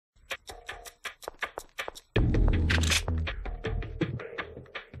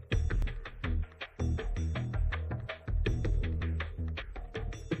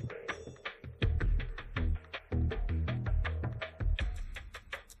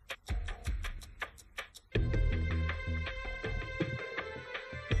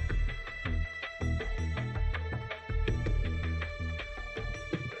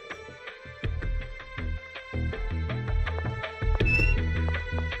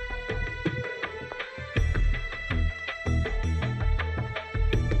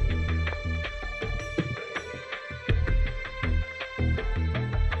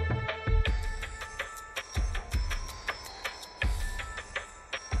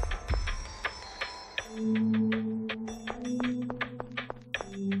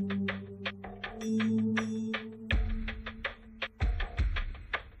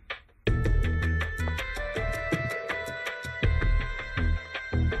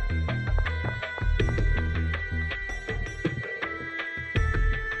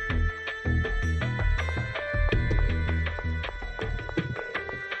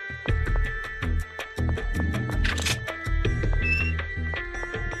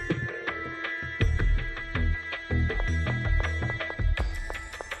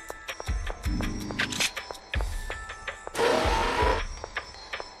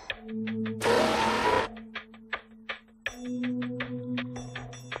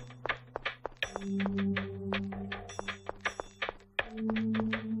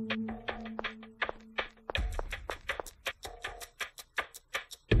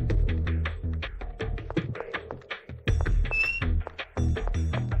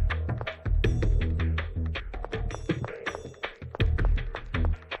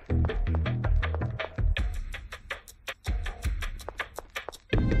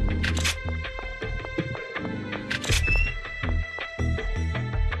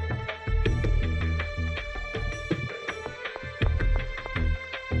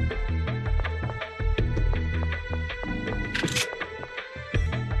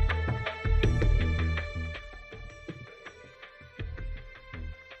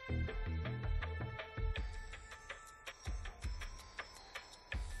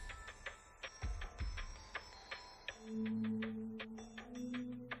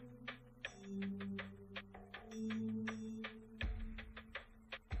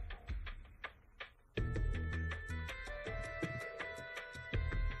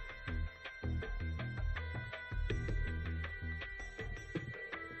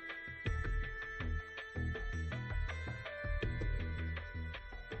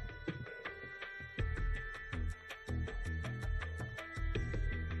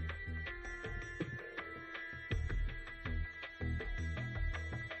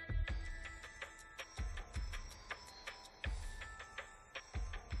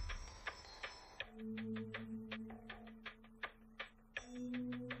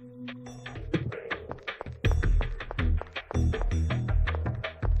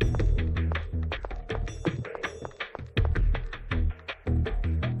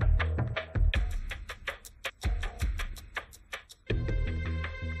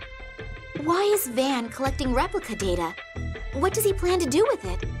Why is Van collecting replica data? What does he plan to do with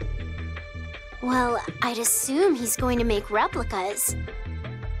it? Well, I'd assume he's going to make replicas.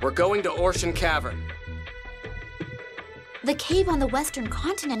 We're going to Orshan Cavern. The cave on the western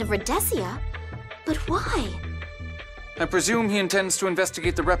continent of Rhodesia? But why? I presume he intends to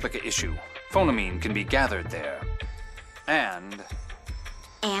investigate the replica issue. Phonamine can be gathered there. And?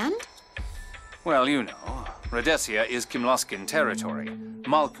 Well, you know, Rhodesia is Kimloskin territory.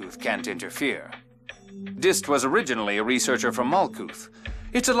 Malkuth can't interfere. Dist was originally a researcher from Malkuth.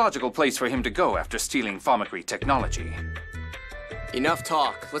 It's a logical place for him to go after stealing Thaumacrine technology. Enough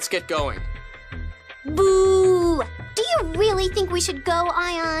talk. Let's get going. Boo! Do you really think we should go,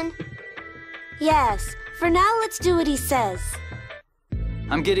 Ion? Yes. For now, let's do what he says.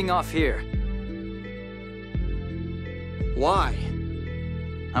 I'm getting off here. Why?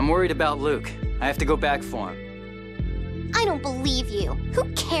 I'm worried about Luke. I have to go back for him. I don't believe you. Who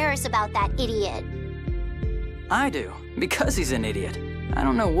cares about that idiot? I do, because he's an idiot. I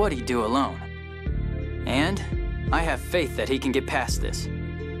don't know what he'd do alone. And I have faith that he can get past this.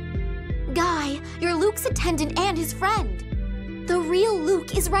 Guy, you're Luke's attendant and his friend. The real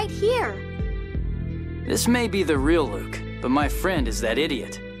Luke is right here. This may be the real Luke, but my friend is that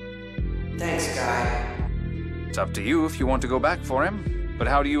idiot. Thanks, Guy. It's up to you if you want to go back for him. But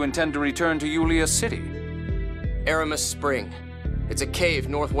how do you intend to return to Yulia City? Aramis Spring. It's a cave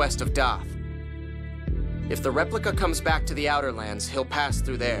northwest of Doth. If the replica comes back to the Outer Lands, he'll pass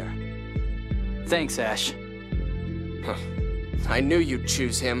through there. Thanks, Ash. I knew you'd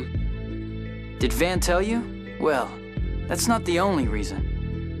choose him. Did Van tell you? Well, that's not the only reason.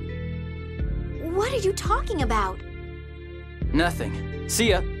 What are you talking about? Nothing. See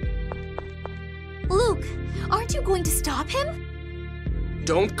ya. Luke, aren't you going to stop him?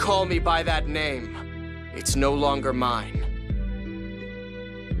 Don't call me by that name. It's no longer mine.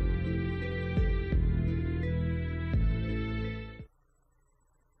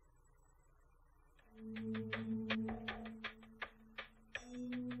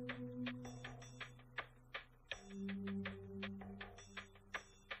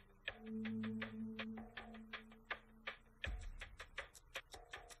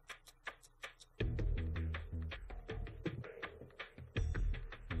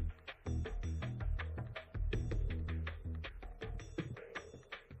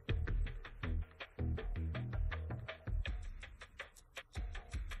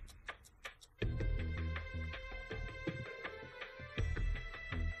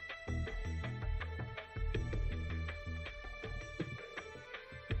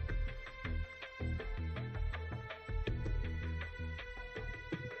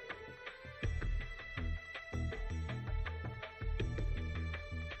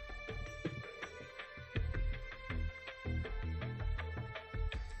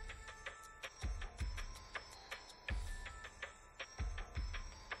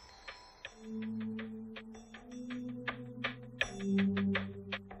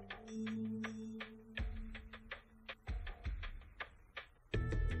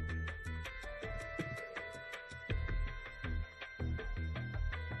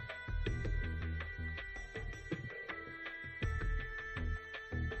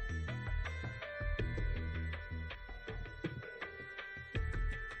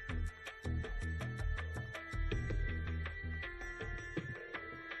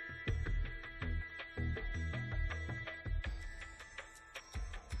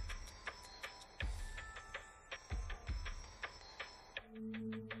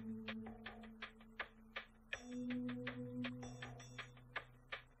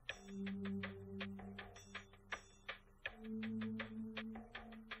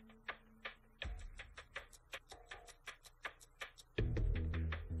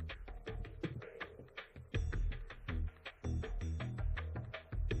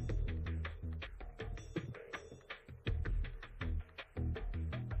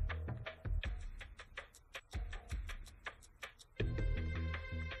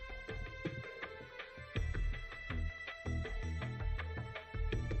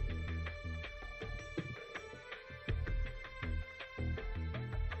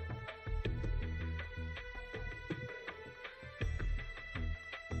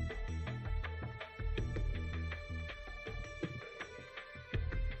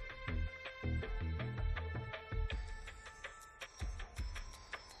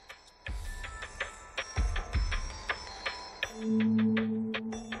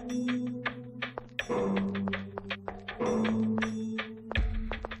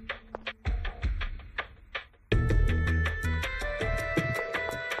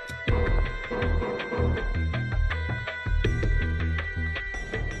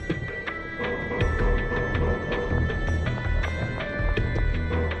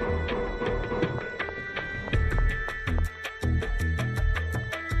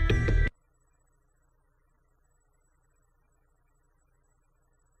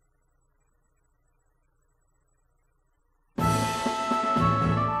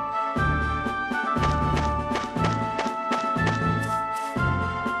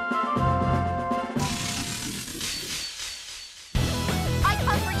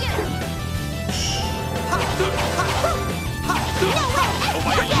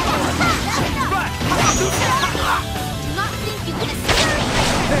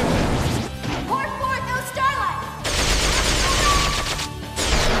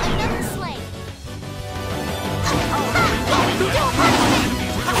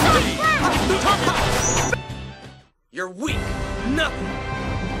 You're weak. Nothing.